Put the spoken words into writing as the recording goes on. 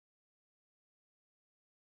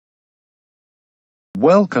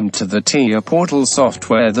Welcome to the TIA Portal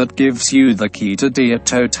software that gives you the key to TIA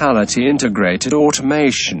Totality Integrated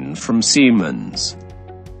Automation from Siemens.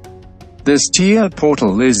 This TIA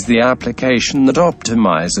Portal is the application that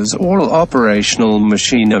optimizes all operational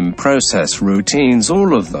machine and process routines,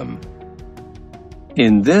 all of them.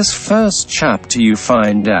 In this first chapter you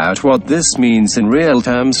find out what this means in real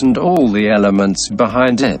terms and all the elements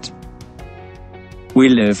behind it. We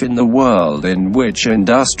live in the world in which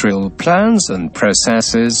industrial plans and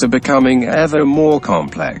processes are becoming ever more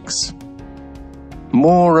complex.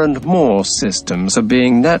 More and more systems are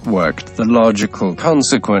being networked. The logical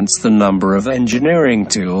consequence, the number of engineering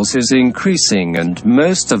tools is increasing, and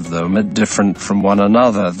most of them are different from one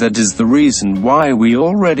another. That is the reason why we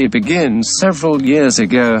already began several years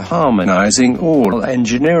ago harmonizing all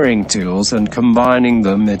engineering tools and combining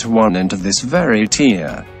them into this very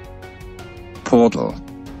TIA Portal.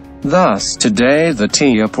 Thus, today the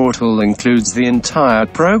TIA Portal includes the entire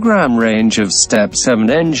program range of Step 7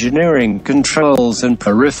 engineering controls and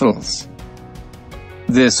peripherals.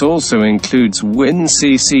 This also includes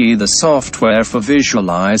WinCC, the software for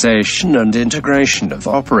visualization and integration of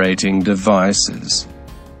operating devices.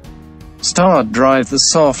 Start Drive, the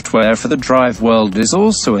software for the drive world, is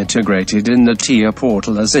also integrated in the TIA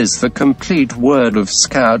Portal, as is the complete word of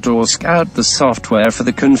Scout or Scout, the software for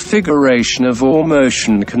the configuration of all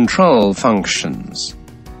motion control functions.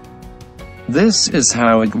 This is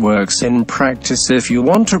how it works in practice. If you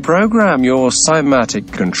want to program your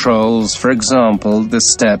Simatic controls, for example, the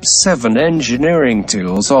Step 7 engineering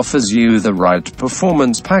tools offers you the right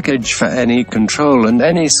performance package for any control and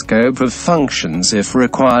any scope of functions if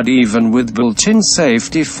required, even with built-in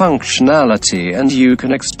safety functionality, and you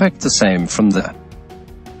can expect the same from the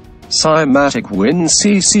Simatic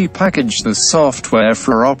WinCC package, the software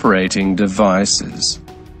for operating devices.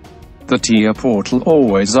 The TIA Portal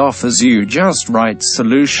always offers you just right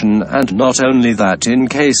solution, and not only that, in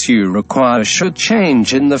case you require should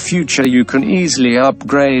change in the future, you can easily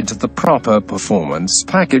upgrade to the proper performance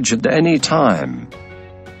package at any time.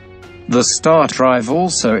 The Start Drive,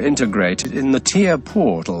 also integrated in the TIA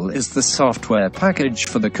Portal, is the software package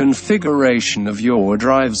for the configuration of your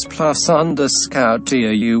drives, plus under Scout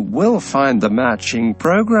TIA you will find the matching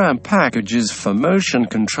program packages for motion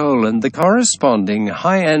control and the corresponding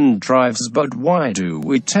high-end drives. But why do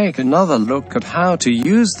we take another look at how to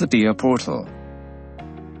use the TIA Portal?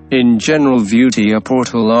 In general view, TIA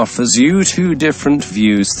Portal offers you two different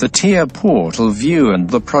views: the TIA Portal view and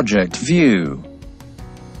the project view.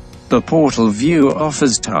 The Portal view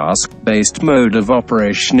offers task-based mode of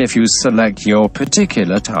operation. If you select your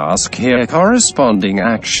particular task here, corresponding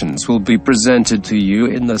actions will be presented to you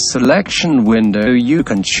in the selection window. You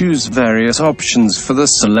can choose various options for the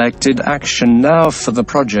selected action. Now for the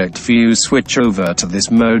project view, switch over to this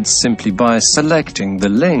mode simply by selecting the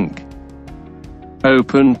link.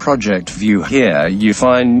 Open Project View. Here you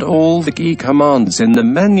find all the key commands in the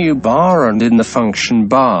menu bar and in the function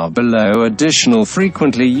bar below additional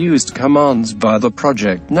frequently used commands. By the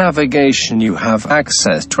project navigation you have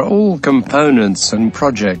access to all components and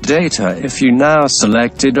project data. If you now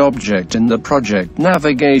selected object in the project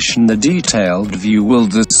navigation, the detailed view will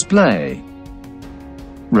display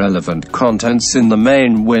relevant contents in the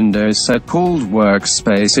main window, so-called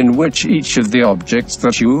workspace, in which each of the objects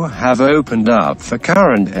that you have opened up for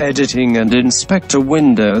current editing, and inspector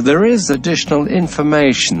window there is additional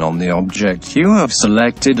information on the object you have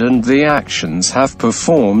selected and the actions have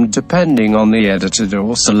performed depending on the edited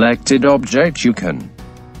or selected object. You can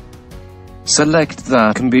select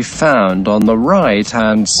that can be found on the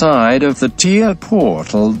right-hand side of the TIA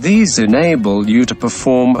Portal. These enable you to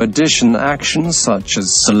perform addition actions such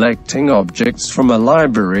as selecting objects from a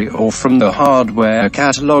library or from the hardware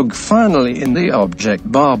catalog. Finally, in the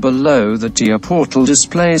object bar below, the TIA Portal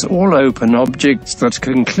displays all open objects. That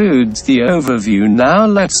concludes the overview. Now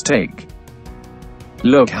let's take a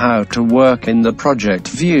look how to work in the project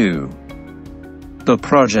view. The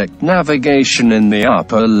project navigation in the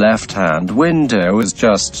upper left-hand window, as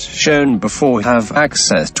just shown before, have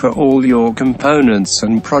access to all your components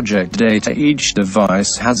and project data. Each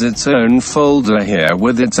device has its own folder here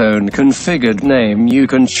with its own configured name. You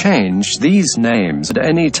can change these names at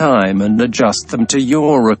any time and adjust them to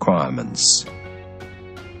your requirements.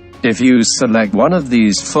 If you select one of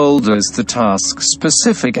these folders, the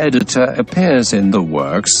task-specific editor appears in the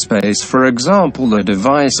workspace. For example, the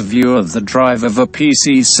device view of the drive of a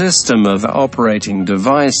PC system, of an operating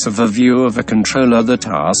device, of a view of a controller. The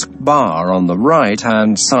task bar on the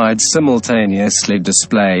right-hand side simultaneously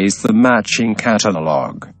displays the matching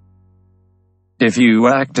catalog. If you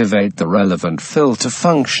activate the relevant filter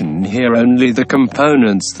function here, only the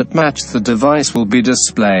components that match the device will be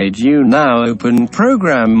displayed. You now open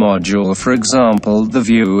Program module, for example the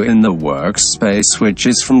view in the workspace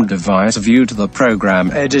switches from device view to the program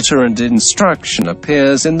editor, and instruction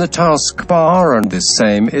appears in the taskbar, and the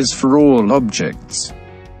same is for all objects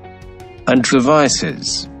and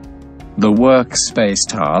devices. The workspace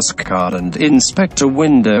task card and inspector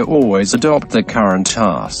window always adopt the current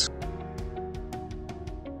task.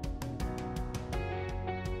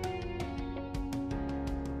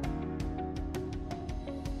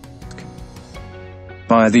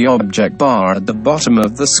 By the object bar at the bottom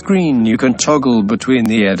of the screen, you can toggle between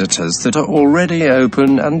the editors that are already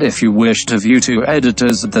open, and if you wish to view two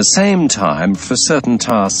editors at the same time for certain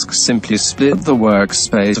tasks, simply split the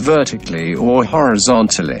workspace vertically or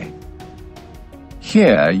horizontally.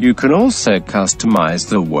 Here you can also customize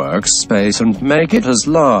the workspace and make it as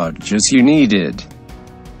large as you need it.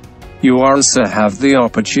 You also have the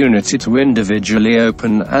opportunity to individually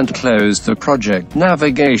open and close the project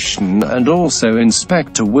navigation and also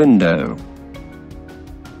inspect a window.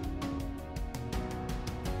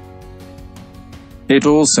 It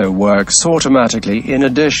also works automatically. In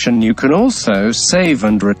addition, you can also save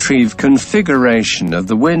and retrieve configuration of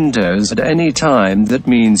the windows at any time. That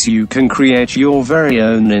means you can create your very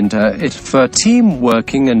own inter-it for team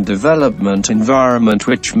working and development environment,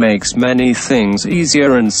 which makes many things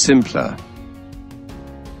easier and simpler.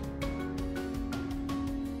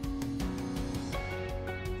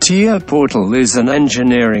 TIA Portal is an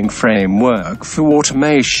engineering framework for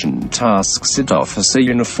automation tasks. It offers a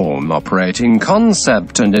uniform operating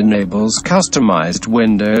concept and enables customized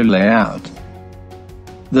window layout.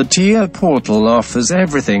 The TIA Portal offers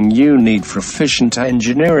everything you need for efficient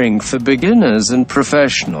engineering for beginners and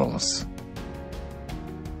professionals.